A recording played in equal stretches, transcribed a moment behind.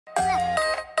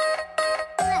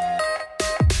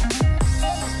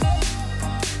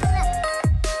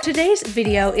Today's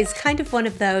video is kind of one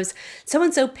of those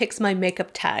so-and-so picks my makeup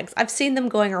tags. I've seen them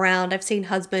going around. I've seen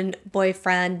husband,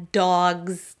 boyfriend,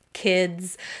 dogs,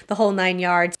 kids, the whole 9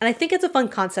 yards. And I think it's a fun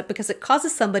concept because it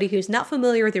causes somebody who's not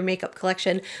familiar with your makeup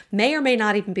collection, may or may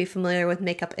not even be familiar with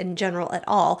makeup in general at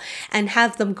all, and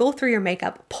have them go through your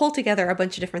makeup, pull together a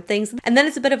bunch of different things, and then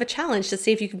it's a bit of a challenge to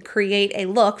see if you can create a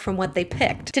look from what they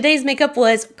picked. Today's makeup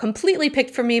was completely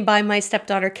picked for me by my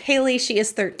stepdaughter Kaylee. She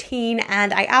is 13,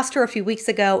 and I asked her a few weeks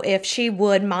ago if she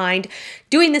would mind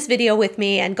doing this video with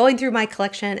me and going through my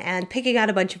collection and picking out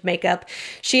a bunch of makeup.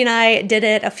 She and I did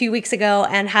it a few weeks ago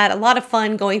and had a lot of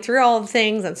fun going through all the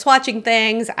things and swatching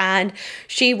things, and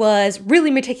she was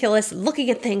really meticulous looking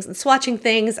at things and swatching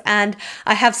things, and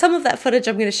I have some of that footage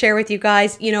I'm going to share with you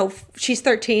guys. You know, she's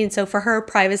 13, so for her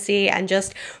privacy and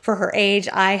just for her age,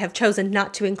 I have chosen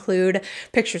not to include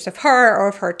pictures of her or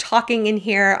of her talking in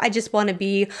here. I just want to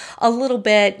be a little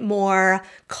bit more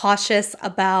cautious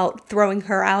about throwing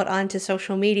her out onto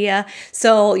social media,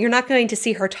 so you're not going to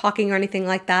see her talking or anything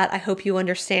like that. I hope you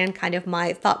understand kind of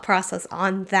my thought process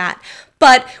on that.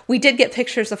 But we did get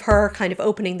pictures of her kind of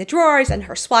opening the drawers and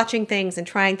her swatching things and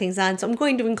trying things on. So I'm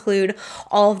going to include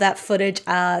all of that footage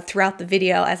throughout the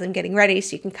video as I'm getting ready,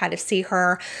 so you can kind of see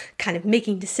her kind of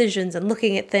making decisions and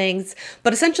looking at things.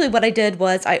 But essentially what I did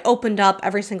was I opened up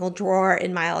every single drawer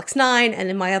in my LX9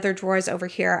 and in my other drawers over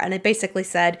here, and I basically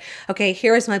said, okay,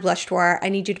 here is my blush drawer. I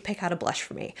need you to pick out a blush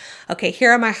for me. Okay,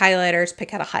 here are my highlighters,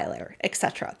 pick out a highlighter,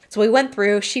 etc. So we went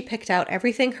through, she picked out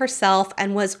everything herself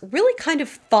and was really kind of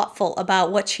thoughtful about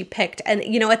what she picked. And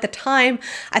you know, at the time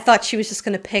I thought she was just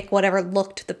going to pick whatever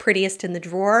looked the prettiest in the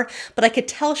drawer, but I could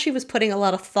tell she was putting a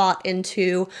lot of thought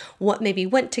into what maybe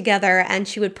went together, and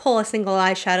she would pull a single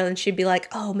eyeshadow and she'd be like,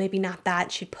 oh, maybe not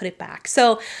that, she'd put it back.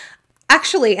 So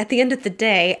actually, at the end of the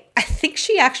day, I think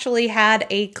she actually had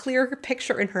a clearer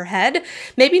picture in her head.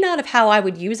 Maybe not of how I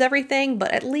would use everything,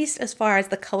 but at least as far as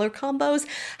the color combos,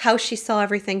 how she saw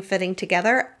everything fitting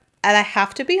together. And I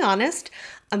have to be honest,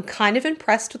 I'm kind of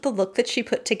impressed with the look that she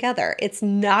put together. It's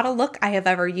not a look I have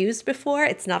ever used before.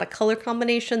 It's not a color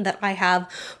combination that I have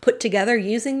put together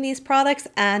using these products,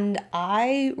 and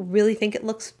I really think it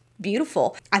looks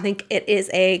beautiful. I think it is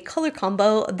a color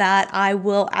combo that I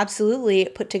will absolutely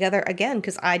put together again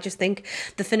because I just think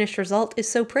the finished result is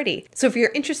so pretty. So if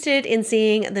you're interested in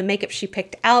seeing the makeup she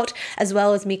picked out, as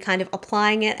well as me kind of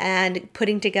applying it and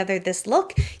putting together this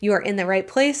look, you are in the right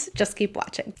place. Just keep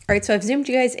watching. All right, so I've zoomed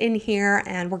you guys in here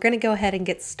and we're going to go ahead and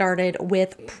get started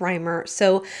with primer.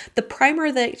 So the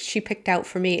primer that she picked out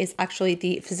for me is actually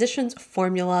the Physicians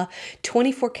Formula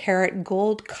 24 Karat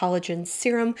Gold Collagen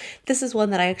Serum. This is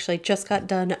one that I actually just got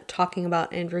done talking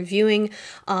about and reviewing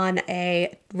on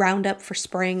a roundup for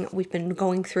spring. We've been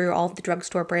going through all of the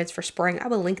drugstore brands for spring. I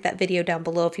will link that video down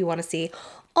below if you want to see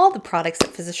all the products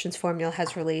that Physicians Formula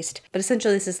has released. But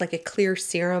essentially this is like a clear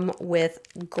serum with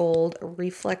gold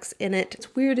reflex in it.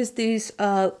 It's weird as these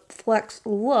flecks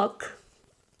look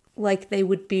like they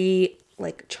would be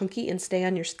like chunky and stay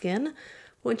on your skin.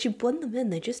 Once you blend them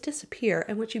in, they just disappear,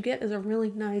 and what you get is a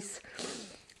really nice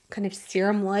kind of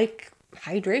serum-like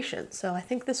hydration. So I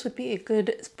think this would be a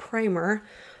good primer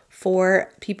for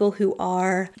people who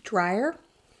are drier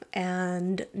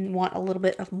and want a little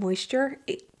bit of moisture,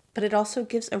 but it also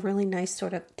gives a really nice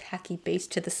sort of tacky base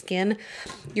to the skin.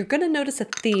 You're going to notice a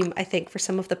theme, I think, for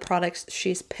some of the products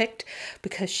she's picked,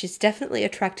 because she's definitely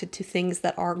attracted to things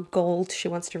that are gold. She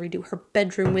wants to redo her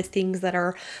bedroom with things that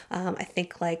are, I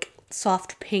think, like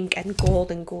soft pink and gold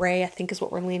and gray, I think is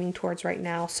what we're leaning towards right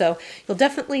now. So you'll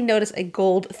definitely notice a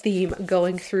gold theme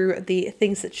going through the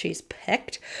things that she's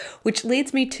picked, which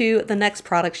leads me to the next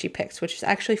product she picks, which is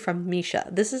actually from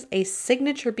Missha. This is a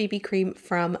signature BB cream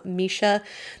from Missha.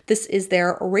 This is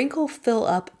their Wrinkle Fill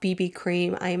Up BB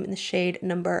cream. I am in the shade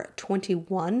number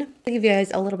 21. I'll give you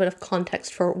guys a little bit of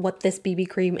context for what this BB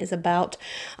cream is about.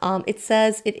 It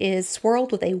says it is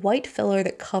swirled with a white filler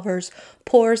that covers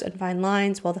pores and fine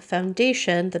lines, while the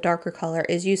foundation, the darker color,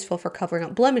 is useful for covering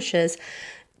up blemishes.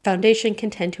 Foundation can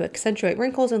tend to accentuate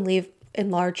wrinkles and leave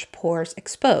enlarged pores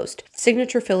exposed.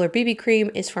 Signature Filler BB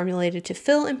Cream is formulated to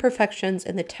fill imperfections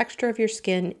in the texture of your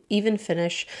skin, even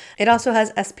finish. It also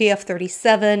has SPF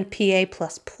 37,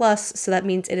 PA++, so that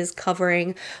means it is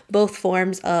covering both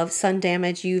forms of sun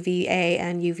damage, UVA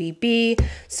and UVB.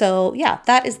 So yeah,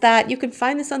 that is that. You can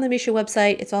find this on the Missha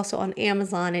website. It's also on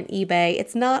Amazon and eBay.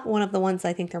 It's not one of the ones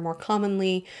I think they're more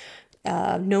commonly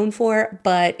known for,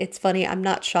 but it's funny, I'm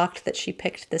not shocked that she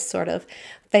picked this sort of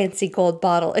fancy gold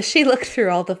bottle as she looked through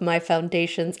all of my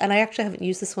foundations, and I actually haven't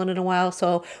used this one in a while,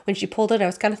 so when she pulled it I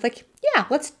was kind of like, yeah,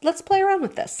 let's play around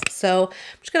with this. So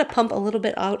I'm just gonna pump a little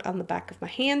bit out on the back of my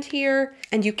hand here,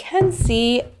 and you can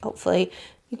see, hopefully,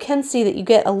 you can see that you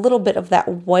get a little bit of that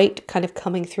white kind of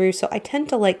coming through. So I tend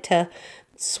to like to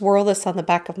swirl this on the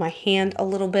back of my hand a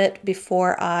little bit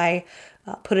before I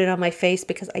put it on my face,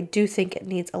 because I do think it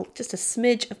needs just a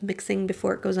smidge of mixing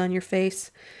before it goes on your face.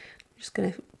 I'm just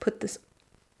going to put this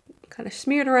kind of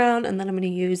smeared around, and then I'm going to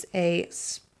use a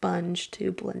sponge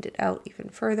to blend it out even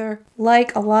further.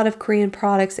 Like a lot of Korean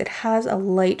products, it has a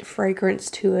light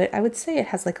fragrance to it. I would say it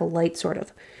has like a light sort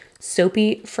of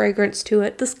soapy fragrance to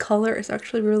it. This color is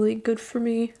actually really good for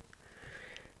me.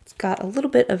 It's got a little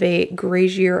bit of a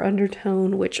grayier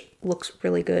undertone, which looks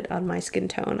really good on my skin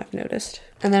tone, I've noticed.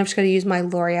 And then I'm just going to use my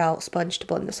L'Oreal sponge to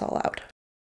blend this all out.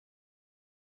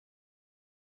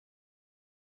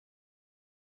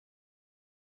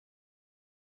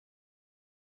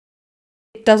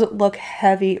 It doesn't look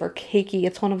heavy or cakey.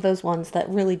 It's one of those ones that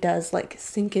really does like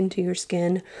sink into your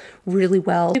skin really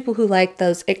well. People who like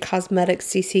those IT Cosmetics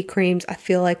CC creams, I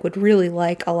feel like would really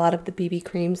like a lot of the BB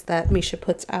creams that Missha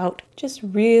puts out. Just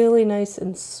really nice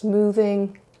and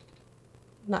smoothing,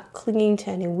 not clinging to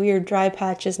any weird dry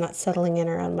patches, not settling in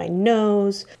around my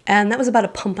nose. And that was about a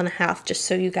pump and a half, just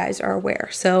so you guys are aware.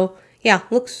 So yeah,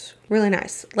 looks really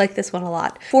nice. Like this one a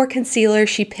lot. For concealer,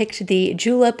 she picked the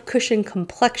Julep Cushion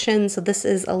Complexion. So this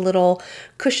is a little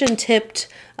cushion tipped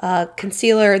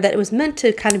concealer that was meant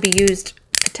to kind of be used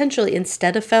potentially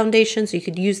instead of foundation. So you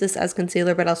could use this as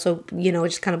concealer, but also, you know,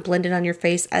 just kind of blend it on your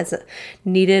face as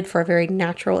needed for a very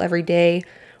natural everyday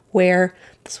wear.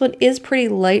 This one is pretty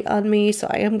light on me, so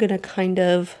I am going to kind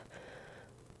of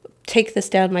take this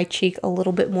down my cheek a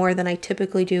little bit more than I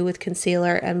typically do with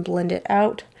concealer and blend it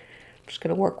out. Just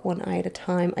going to work one eye at a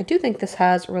time. I do think this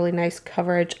has really nice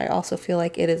coverage. I also feel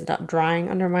like it is not drying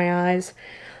under my eyes.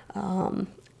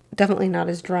 Definitely not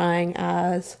as drying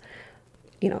as,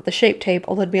 you know, the Shape Tape.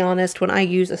 Although to be honest, when I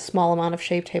use a small amount of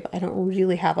Shape Tape, I don't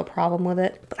really have a problem with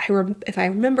it. But if I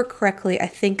remember correctly, I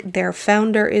think their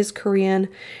founder is Korean,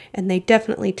 and they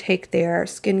definitely take their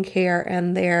skincare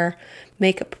and their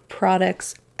makeup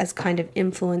products as kind of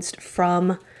influenced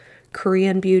from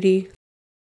Korean beauty.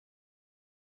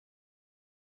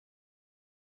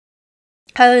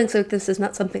 Highlighting like this is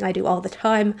not something I do all the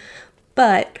time,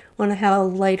 but when I have a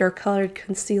lighter colored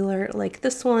concealer like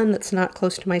this one that's not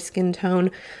close to my skin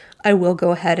tone, I will go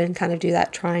ahead and kind of do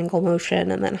that triangle motion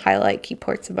and then highlight key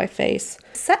parts of my face.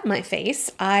 Set my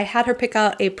face, I had her pick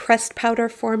out a pressed powder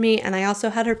for me, and I also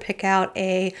had her pick out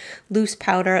a loose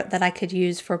powder that I could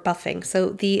use for buffing. So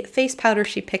the face powder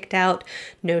she picked out,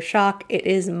 no shock, it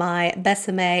is my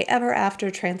Beseme Ever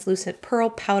After Translucent Pearl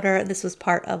Powder. This was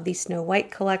part of the Snow White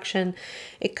collection.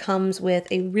 It comes with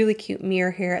a really cute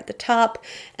mirror here at the top,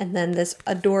 and then this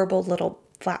adorable little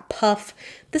flat puff.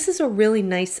 This is a really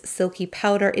nice silky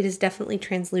powder. It is definitely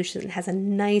translucent. It has a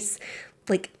nice,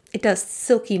 like, it does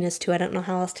silkiness to it. I don't know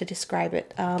how else to describe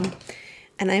it. And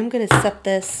I'm going to set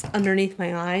this underneath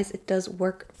my eyes. It does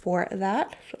work for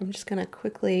that. So I'm just going to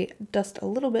quickly dust a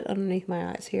little bit underneath my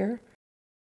eyes here.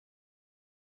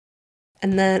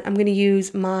 And then I'm going to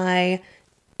use my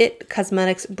IT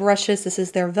Cosmetics brushes. This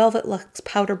is their Velvet Luxe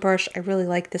powder brush. I really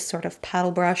like this sort of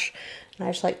paddle brush, and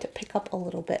I just like to pick up a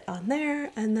little bit on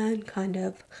there and then kind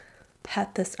of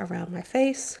pat this around my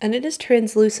face. And it is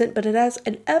translucent, but it has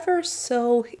an ever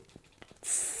so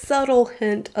subtle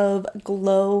hint of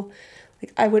glow.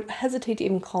 Like, I would hesitate to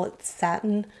even call it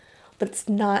satin, but it's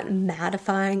not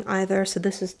mattifying either. So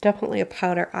this is definitely a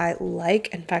powder I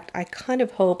like. In fact, I kind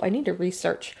of hope, I need to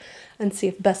research and see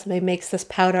if Beseme makes this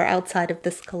powder outside of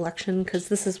this collection, because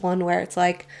this is one where it's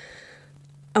like,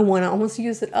 I want to almost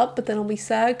use it up, but then I'll be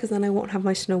sad because then I won't have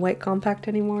my Snow White compact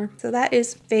anymore. So that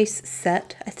is face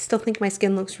set. I still think my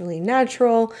skin looks really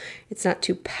natural. It's not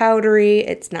too powdery.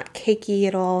 It's not cakey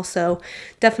at all. So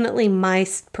definitely my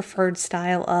preferred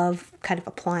style of kind of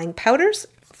applying powders.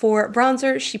 For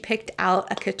bronzer, she picked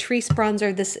out a Catrice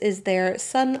bronzer. This is their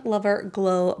Sun Lover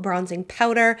Glow Bronzing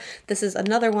Powder. This is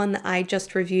another one that I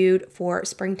just reviewed for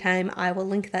springtime. I will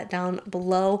link that down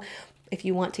below if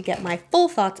you want to get my full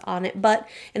thoughts on it. But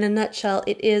in a nutshell,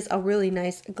 it is a really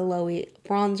nice glowy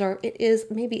bronzer. It is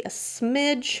maybe a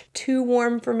smidge too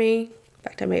warm for me. In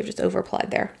fact, I may have just over applied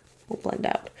there. Will blend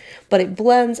out, but it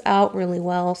blends out really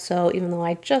well. So even though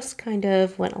I just kind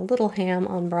of went a little ham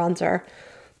on bronzer,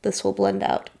 this will blend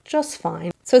out just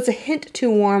fine. So it's a hint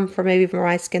too warm for maybe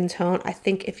my skin tone. I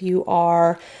think if you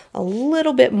are a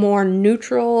little bit more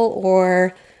neutral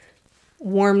or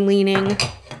warm leaning,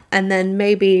 and then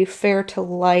maybe fair to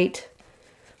light,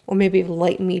 or maybe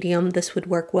light medium, this would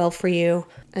work well for you.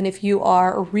 And if you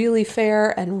are really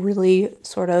fair and really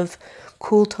sort of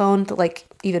cool toned, like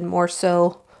even more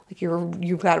so, like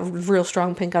you've got real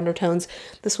strong pink undertones,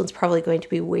 this one's probably going to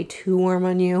be way too warm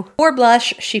on you. For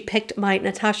blush, she picked my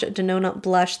Natasha Denona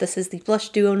blush. This is the Blush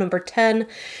Duo number 10.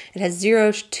 It has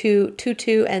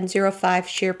 0222 and 05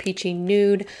 Sheer Peachy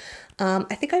Nude.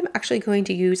 I think I'm actually going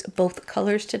to use both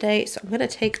colors today. So I'm going to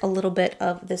take a little bit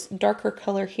of this darker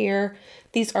color here.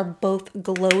 These are both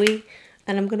glowy,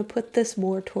 and I'm going to put this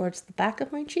more towards the back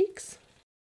of my cheeks.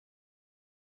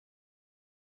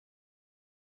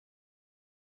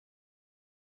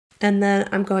 And then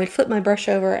I'm going to flip my brush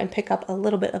over and pick up a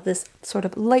little bit of this sort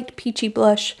of light peachy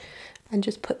blush and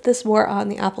just put this more on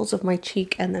the apples of my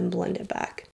cheek and then blend it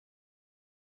back.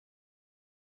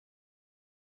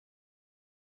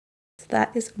 So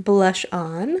that is blush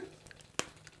on.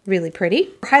 Really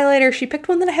pretty. For highlighter, she picked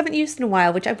one that I haven't used in a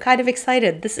while, which I'm kind of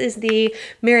excited. This is the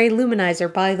Mary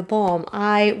Luminizer by the Balm.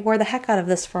 I wore the heck out of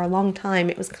this for a long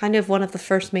time. It was kind of one of the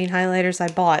first main highlighters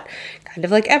I bought, kind of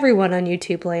like everyone on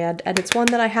YouTube land, and it's one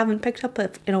that I haven't picked up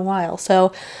in a while.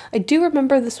 So I do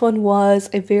remember this one was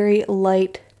a very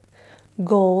light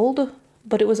gold,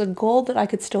 but it was a gold that I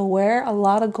could still wear. A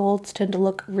lot of golds tend to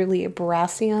look really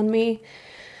brassy on me.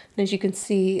 And as you can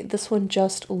see, this one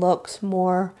just looks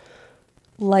more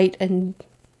light and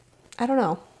I don't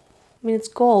know. I mean, it's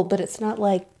gold, but it's not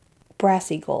like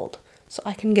brassy gold. So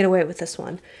I can get away with this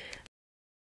one.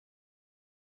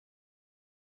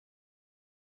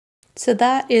 So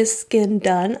that is skin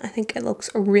done. I think it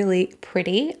looks really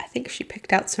pretty. I think she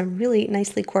picked out some really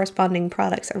nicely corresponding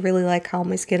products. I really like how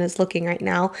my skin is looking right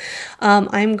now.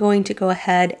 I'm going to go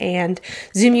ahead and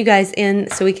zoom you guys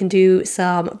in so we can do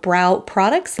some brow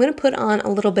products. I'm going to put on a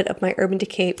little bit of my Urban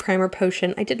Decay Primer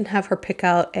Potion. I didn't have her pick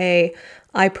out a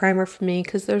eye primer for me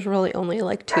because there's really only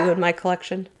like 2 in my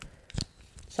collection.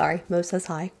 Sorry, Mo says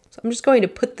hi. So I'm just going to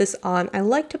put this on. I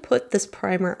like to put this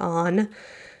primer on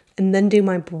and then do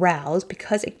my brows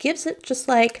because it gives it just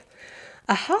like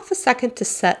a half a second to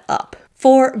set up.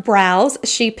 For brows,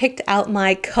 she picked out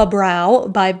my Ka-Brow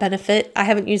by Benefit. I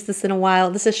haven't used this in a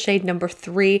while. This is shade number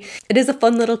 3. It is a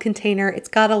fun little container. It's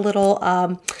got a little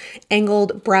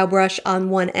angled brow brush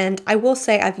on one end. I will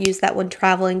say I've used that when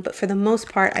traveling, but for the most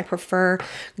part, I prefer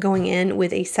going in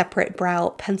with a separate brow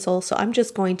pencil. So I'm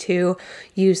just going to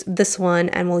use this one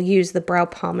and we'll use the brow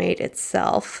pomade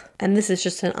itself. And this is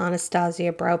just an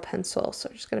Anastasia brow pencil. So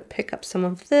I'm just going to pick up some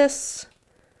of this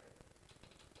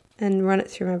and run it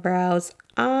through my brows.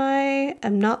 I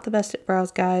am not the best at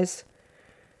brows, guys.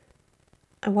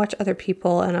 I watch other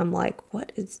people and I'm like,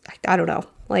 what is, I don't know.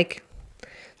 Like,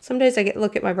 some days I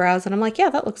look at my brows and I'm like,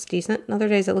 yeah, that looks decent. And other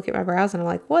days I look at my brows and I'm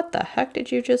like, what the heck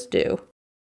did you just do?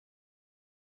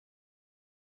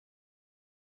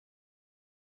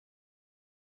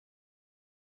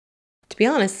 To be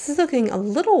honest, this is looking a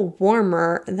little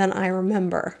warmer than I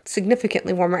remember,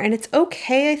 significantly warmer, and it's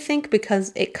okay, I think,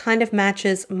 because it kind of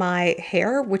matches my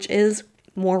hair, which is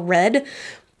more red,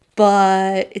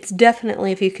 but it's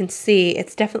definitely, if you can see,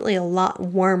 it's definitely a lot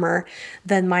warmer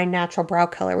than my natural brow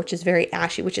color, which is very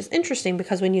ashy, which is interesting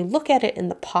because when you look at it in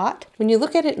the pot,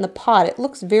 it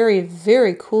looks very,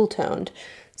 very cool toned.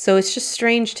 So it's just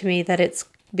strange to me that it's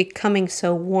becoming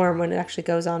so warm when it actually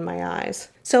goes on my eyes.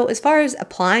 So as far as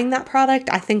applying that product,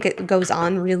 I think it goes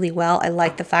on really well. I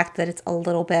like the fact that it's a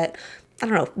little bit, I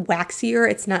don't know, waxier.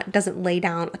 It doesn't lay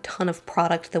down a ton of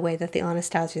product the way that the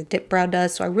Anastasia Dip Brow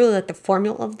does. So I really like the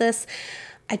formula of this.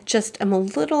 I just am a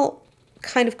little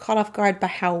kind of caught off guard by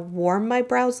how warm my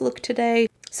brows look today.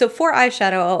 So for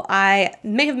eyeshadow, I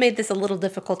may have made this a little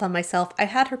difficult on myself. I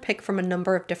had her pick from a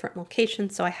number of different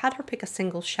locations, so I had her pick a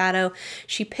single shadow.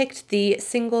 She picked the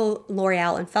single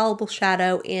L'Oreal Infallible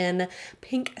shadow in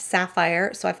Pink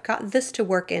Sapphire, so I've got this to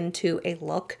work into a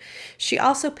look. She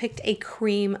also picked a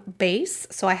cream base,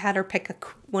 so I had her pick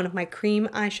one of my cream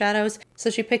eyeshadows. So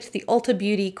she picked the Ulta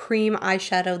Beauty cream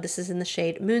eyeshadow. This is in the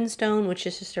shade Moonstone, which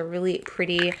is just a really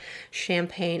pretty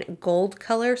champagne gold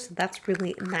color, so that's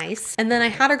really nice. And then I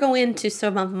had her go into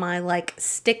some of my like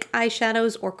stick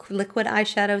eyeshadows or liquid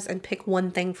eyeshadows and pick one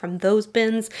thing from those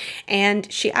bins, and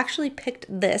she actually picked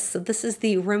this. So this is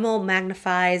the Rimmel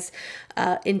Magnifies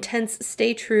Intense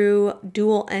Stay True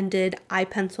dual-ended eye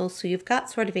pencil. So you've got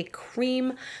sort of a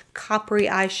cream coppery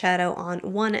eyeshadow on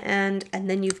one end, and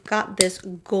then you've got this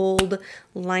gold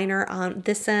liner on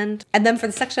this end. And then for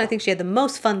the section I think she had the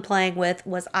most fun playing with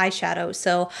was eyeshadow.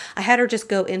 So I had her just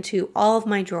go into all of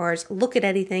my drawers, look at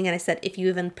anything, and I said, if you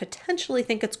even potentially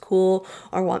think it's cool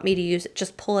or want me to use it,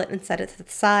 just pull it and set it to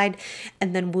the side,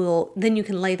 and then you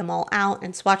can lay them all out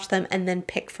and swatch them and then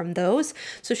pick from those.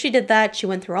 So she did that. She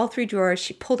went through all 3 drawers.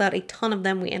 She pulled out a ton of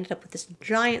them. We ended up with this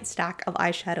giant stack of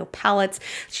eyeshadow palettes.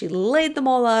 She laid them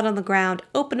all out on the ground,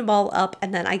 opened them all up,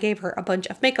 and then I gave her a bunch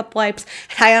of makeup wipes.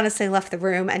 And I honestly left the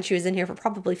room and she was in here for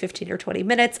probably 15 or 20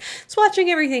 minutes, swatching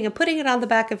everything and putting it on the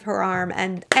back of her arm.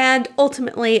 And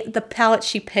ultimately, the palette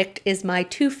she picked is my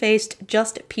Too Faced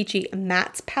Just Peachy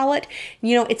Mattes palette.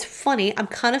 You know, it's funny, I'm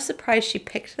kind of surprised she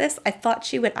picked this. I thought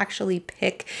she would actually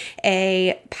pick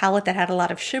a palette that had a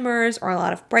lot of shimmers or a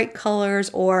lot of bright colors,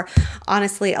 or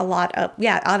honestly a lot of,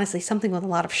 yeah, honestly something with a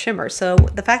lot of shimmer. So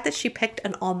the fact that she picked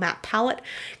an all matte palette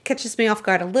catches me off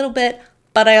guard a little bit.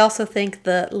 But I also think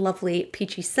the lovely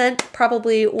peachy scent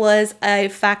probably was a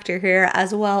factor here,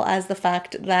 as well as the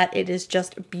fact that it is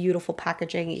just beautiful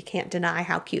packaging. You can't deny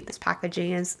how cute this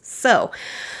packaging is. So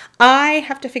I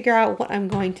have to figure out what I'm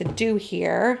going to do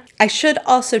here. I should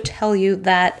also tell you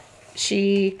that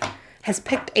she has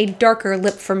picked a darker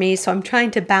lip for me, so I'm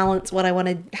trying to balance what I want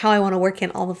to, how I want to work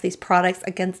in all of these products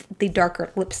against the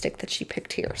darker lipstick that she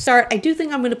picked here. Start, I do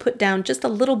think I'm going to put down just a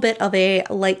little bit of a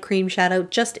light cream shadow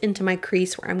just into my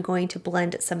crease where I'm going to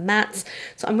blend some mattes.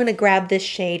 So I'm going to grab this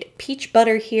shade Peach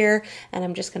Butter here, and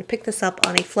I'm just going to pick this up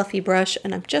on a fluffy brush,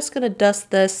 and I'm just going to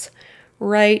dust this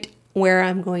right where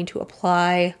I'm going to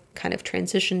apply kind of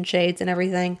transition shades and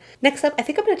everything. Next up, I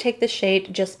think I'm going to take this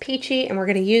shade Just Peachy, and we're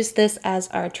going to use this as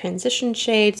our transition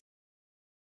shade.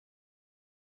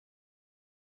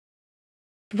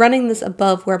 Running this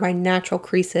above where my natural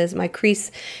crease is. My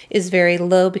crease is very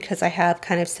low because I have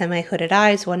kind of semi-hooded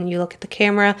eyes when you look at the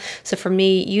camera. So for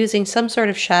me, using some sort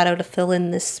of shadow to fill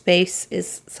in this space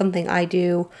is something I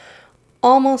do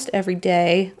almost every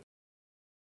day.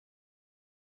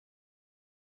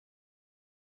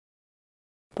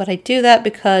 But I do that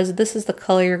because this is the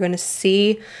color you're going to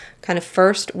see kind of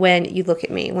first when you look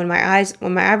at me. When my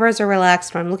eyebrows are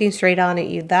relaxed, when I'm looking straight on at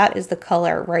you, that is the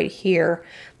color right here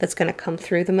that's going to come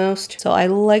through the most. So I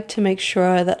like to make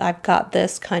sure that I've got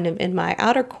this kind of in my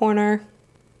outer corner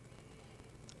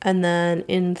and then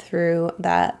in through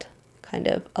that kind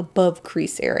of above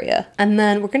crease area. And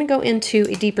then we're going to go into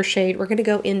a deeper shade. We're going to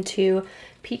go into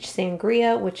Peach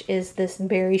Sangria, which is this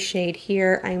berry shade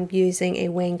here. I'm using a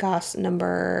Wayne Goss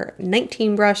number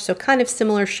 19 brush, so kind of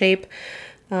similar shape,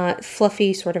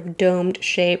 fluffy sort of domed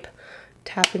shape,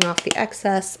 tapping off the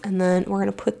excess, and then we're going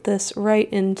to put this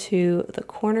right into the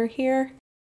corner here.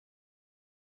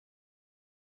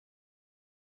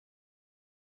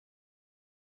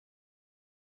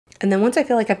 And then once I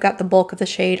feel like I've got the bulk of the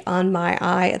shade on my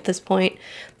eye at this point,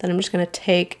 then I'm just going to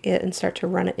take it and start to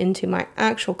run it into my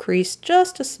actual crease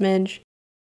just a smidge.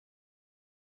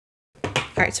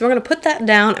 All right, so we're going to put that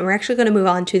down, and we're actually going to move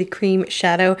on to the cream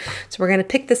shadow. So we're going to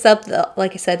pick this up.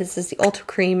 Like I said, this is the Ultra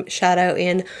Cream Shadow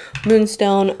in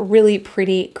Moonstone. Really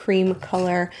pretty cream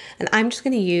color. And I'm just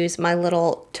going to use my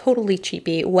little totally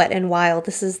cheapy Wet n Wild.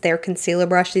 This is their concealer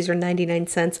brush. These are 99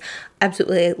 cents.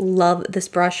 Absolutely love this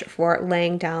brush for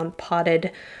laying down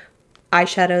potted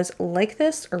eyeshadows like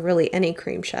this, or really any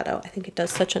cream shadow. I think it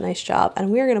does such a nice job. And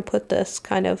we're going to put this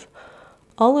kind of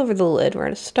all over the lid. We're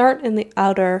going to start in the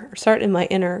outer, or start in my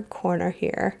inner corner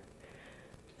here.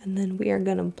 And then we are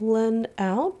going to blend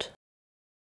out.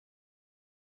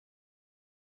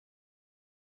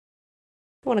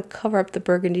 I want to cover up the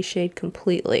burgundy shade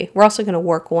completely. We're also going to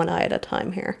work one eye at a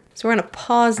time here. So we're going to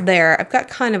pause there. I've got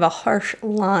kind of a harsh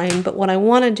line, but what I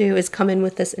want to do is come in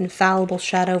with this Infallible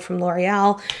shadow from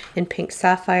L'Oreal in Pink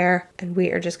Sapphire. And we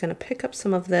are just going to pick up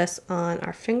some of this on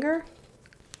our finger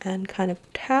and kind of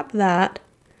tap that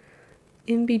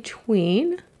in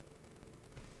between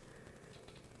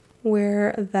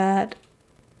where that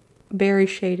berry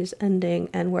shade is ending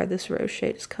and where this rose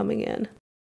shade is coming in.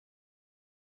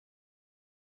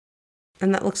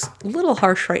 And that looks a little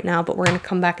harsh right now, but we're going to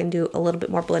come back and do a little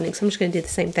bit more blending. So I'm just going to do the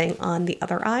same thing on the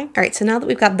other eye. All right, so now that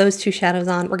we've got those two shadows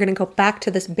on, we're going to go back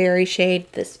to this berry shade,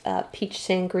 this Peach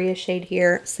Sangria shade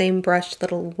here. Same brush,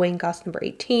 little Wayne Goss number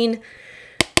 18.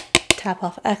 Tap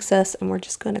off excess, and we're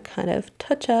just going to kind of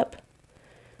touch up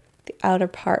the outer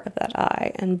part of that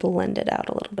eye and blend it out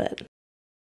a little bit.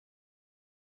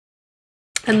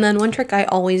 And then one trick I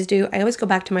always do, I always go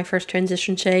back to my first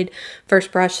transition shade,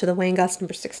 first brush, to the Wayne Goss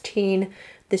number 16,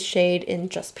 this shade in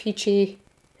Just Peachy.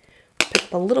 Pick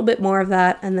up a little bit more of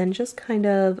that and then just kind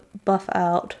of buff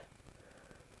out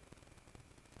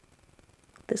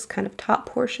this kind of top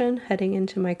portion heading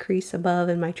into my crease above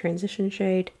in my transition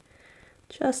shade,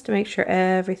 just to make sure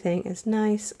everything is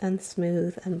nice and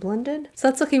smooth and blended. So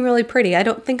that's looking really pretty. I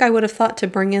don't think I would have thought to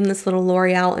bring in this little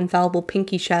L'Oreal Infallible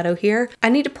Pinky shadow here. I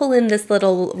need to pull in this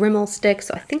little Rimmel stick,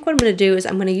 so I think what I'm going to do is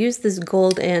I'm going to use this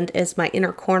gold end as my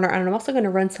inner corner, and I'm also going to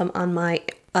run some on my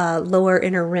lower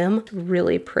inner rim.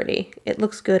 Really pretty. It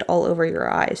looks good all over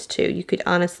your eyes too. You could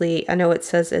honestly, I know it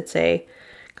says it's a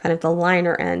kind of the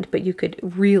liner end, but you could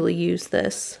really use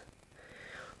this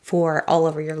for all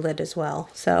over your lid as well.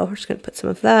 So we're just going to put some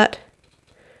of that.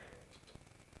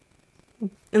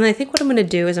 And I think what I'm going to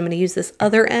do is I'm going to use this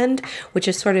other end, which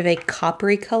is sort of a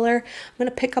coppery color. I'm going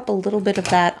to pick up a little bit of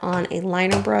that on a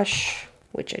liner brush,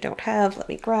 which I don't have. Let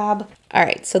me grab. All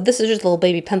right, so this is just a little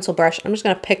baby pencil brush. I'm just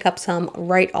going to pick up some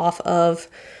right off of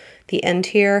the end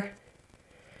here,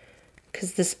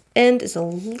 because this end is a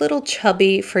little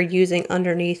chubby for using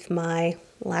underneath my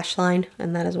lash line,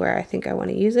 and that is where I think I want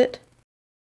to use it.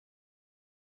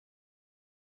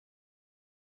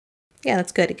 Yeah,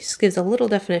 that's good. It just gives a little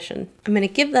definition. I'm going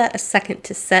to give that a second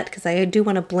to set because I do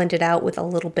want to blend it out with a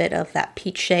little bit of that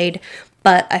peach shade.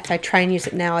 But if I try and use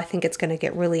it now, I think it's going to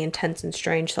get really intense and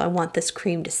strange. So I want this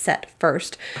cream to set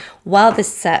first. While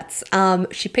this sets,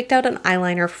 she picked out an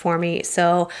eyeliner for me.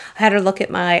 So I had her look at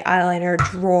my eyeliner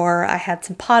drawer. I had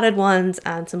some potted ones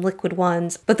and some liquid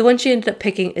ones. But the one she ended up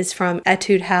picking is from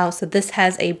Etude House. So this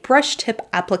has a brush tip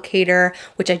applicator,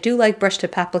 which I do like brush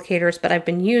tip applicators, but I've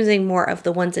been using more of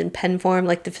the ones in pen form,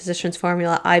 like the Physicians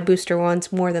Formula Eye Booster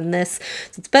ones, more than this.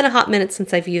 So it's been a hot minute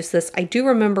since I've used this. I do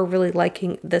remember really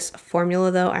liking this formula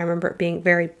though. I remember it being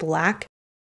very black.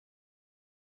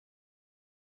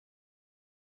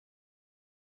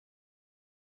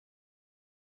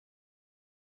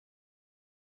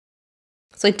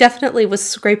 So I definitely was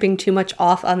scraping too much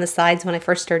off on the sides when I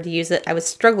first started to use it. I was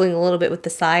struggling a little bit with the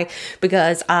side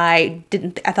because I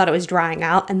thought it was drying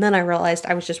out, and then I realized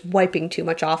I was just wiping too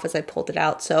much off as I pulled it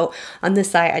out. So on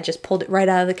this side, I just pulled it right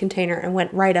out of the container and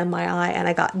went right on my eye, and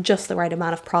I got just the right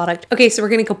amount of product. Okay, so we're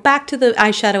gonna go back to the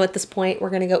eyeshadow at this point. We're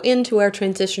gonna go into our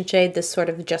transition shade, this sort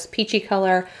of just peachy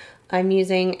color. I'm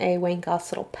using a Wayne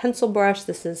Goss little pencil brush.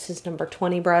 This is his number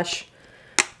 20 brush.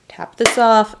 Tap this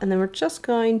off, and then we're just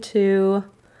going to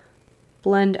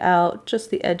blend out just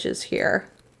the edges here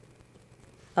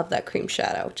of that cream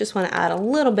shadow. Just want to add a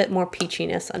little bit more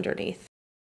peachiness underneath.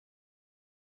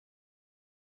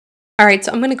 All right,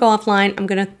 so I'm going to go offline. I'm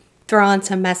going to throw on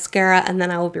some mascara, and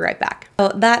then I will be right back. So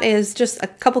that is just a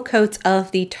couple coats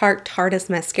of the Tarte Tarteist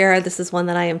mascara. This is one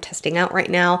that I am testing out right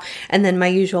now. And then my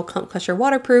usual Complexion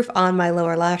waterproof on my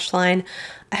lower lash line.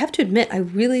 I have to admit, I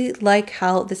really like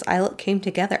how this eye look came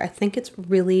together. I think it's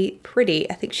really pretty.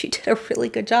 I think she did a really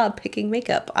good job picking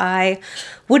makeup. I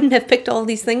wouldn't have picked all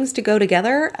these things to go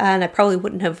together, and I probably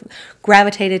wouldn't have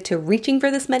gravitated to reaching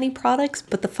for this many products,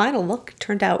 but the final look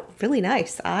turned out really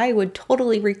nice. I would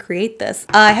totally recreate this.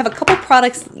 I have a couple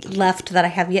products left that I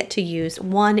have yet to use.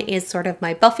 One is sort of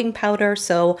my buffing powder.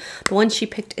 So the one she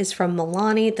picked is from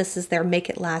Milani. This is their Make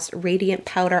It Last Radiant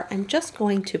Powder. I'm just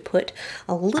going to put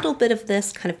a little bit of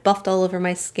this kind of buffed all over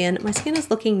my skin. My skin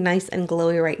is looking nice and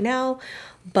glowy right now,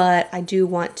 but I do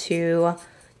want to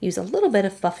use a little bit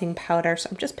of buffing powder. So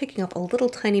I'm just picking up a little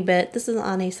tiny bit. This is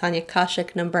on a Sonia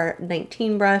Kashuk number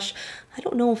 19 brush. I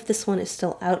don't know if this one is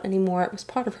still out anymore. It was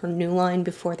part of her new line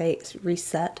before they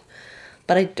reset,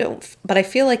 but I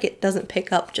feel like it doesn't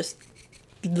pick up just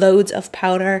loads of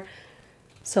powder.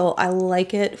 So I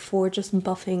like it for just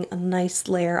buffing a nice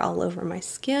layer all over my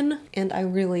skin. And I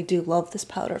really do love this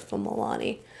powder from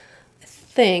Milani. I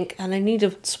think, and I need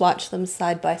to swatch them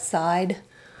side by side,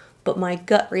 but my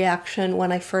gut reaction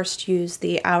when I first used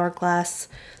the Hourglass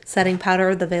setting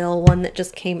powder, the Veil one that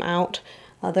just came out,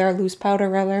 their loose powder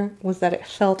rather, was that it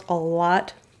felt a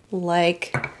lot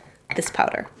like this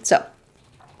powder. So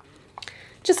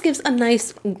just gives a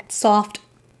nice soft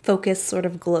focus sort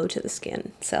of glow to the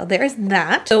skin. So there's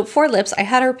that. So for lips, I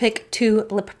had her pick 2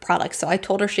 lip products. So I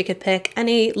told her she could pick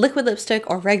any liquid lipstick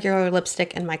or regular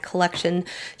lipstick in my collection.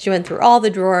 She went through all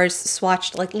the drawers,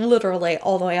 swatched like literally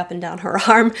all the way up and down her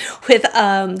arm with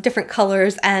different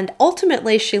colors, and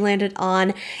ultimately she landed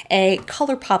on a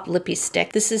ColourPop lippy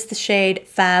stick. This is the shade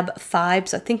Fab 5.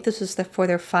 So I think this is for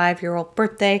their 5-year-old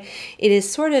birthday. It is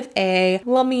sort of a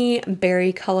plummy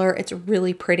berry color. It's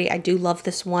really pretty. I do love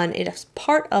this one. It is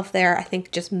part of their, I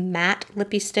think, just matte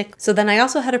lippy stick. So then I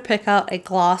also had her pick out a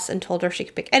gloss and told her she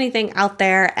could pick anything out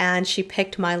there, and she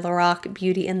picked my Lorac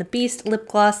Beauty and the Beast lip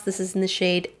gloss. This is in the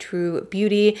shade True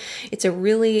Beauty. It's a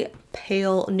really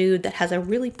pale nude that has a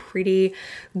really pretty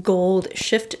gold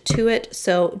shift to it,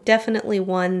 so definitely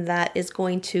one that is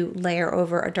going to layer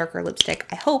over a darker lipstick,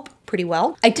 I hope, pretty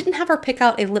well. I didn't have her pick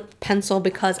out a lip pencil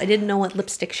because I didn't know what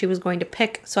lipstick she was going to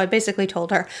pick, so I basically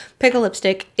told her, pick a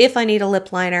lipstick. If I need a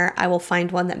lip liner, I will find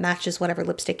one that matches whatever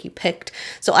lipstick you picked.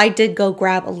 So I did go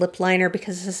grab a lip liner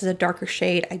because this is a darker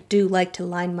shade. I do like to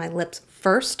line my lips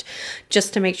first,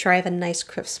 just to make sure I have a nice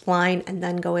crisp line, and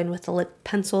then go in with the lip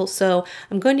pencil. So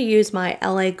I'm going to use my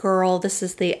LA Girl. This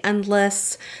is the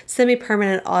Endless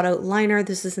Semi-Permanent Auto Liner.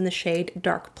 This is in the shade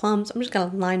Dark Plum. So I'm just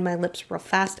gonna line my lips real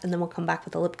fast, and then we'll come back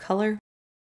with the lip color.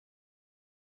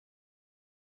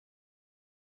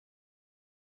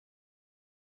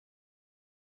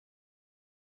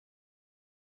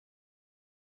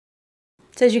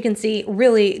 So as you can see,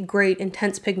 really great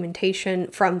intense pigmentation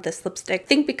from this lipstick. I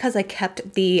think because I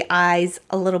kept the eyes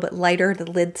a little bit lighter,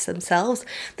 the lids themselves,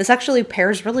 this actually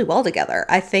pairs really well together.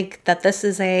 I think that this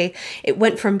is it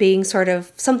went from being sort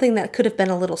of something that could have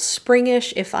been a little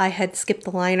springish if I had skipped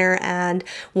the liner and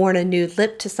worn a nude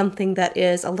lip to something that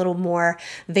is a little more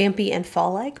vampy and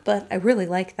fall-like, but I really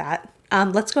like that.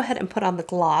 Let's go ahead and put on the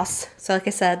gloss. So like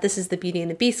I said, this is the Beauty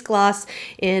and the Beast gloss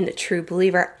in True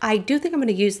Believer. I do think I'm going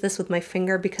to use this with my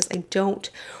finger because I don't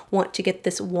want to get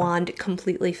this wand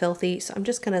completely filthy. So I'm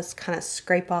just going to kind of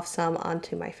scrape off some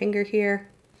onto my finger here.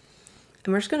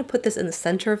 And we're just going to put this in the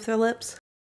center of their lips.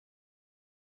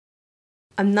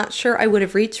 I'm not sure I would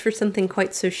have reached for something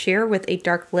quite so sheer with a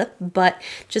dark lip, but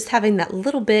just having that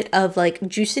little bit of like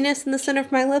juiciness in the center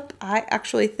of my lip, I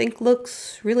actually think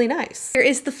looks really nice. Here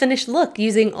is the finished look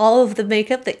using all of the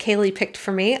makeup that Kaylee picked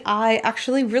for me. I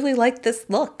actually really like this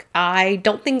look. I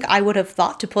don't think I would have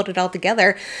thought to put it all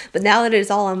together, but now that it is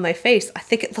all on my face, I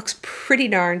think it looks pretty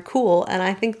darn cool, and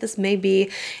I think this may be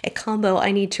a combo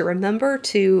I need to remember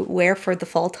to wear for the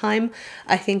fall time.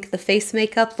 I think the face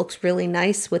makeup looks really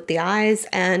nice with the eyes,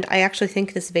 and I actually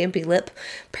think this vampy lip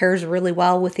pairs really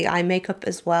well with the eye makeup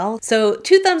as well. So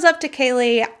 2 thumbs up to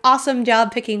Kaylee. Awesome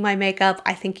job picking my makeup.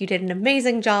 I think you did an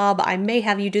amazing job. I may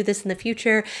have you do this in the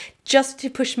future just to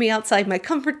push me outside my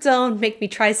comfort zone, make me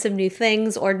try some new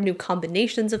things or new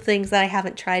combinations of things that I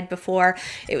haven't tried before.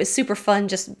 It was super fun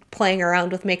just playing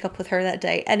around with makeup with her that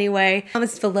day anyway.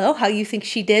 Comments below how you think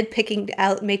she did picking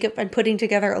out makeup and putting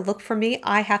together a look for me.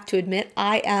 I have to admit,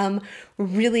 I am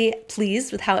really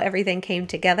pleased with how everything came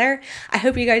together. I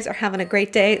hope you guys are having a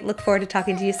great day. Look forward to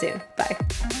talking to you soon.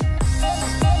 Bye.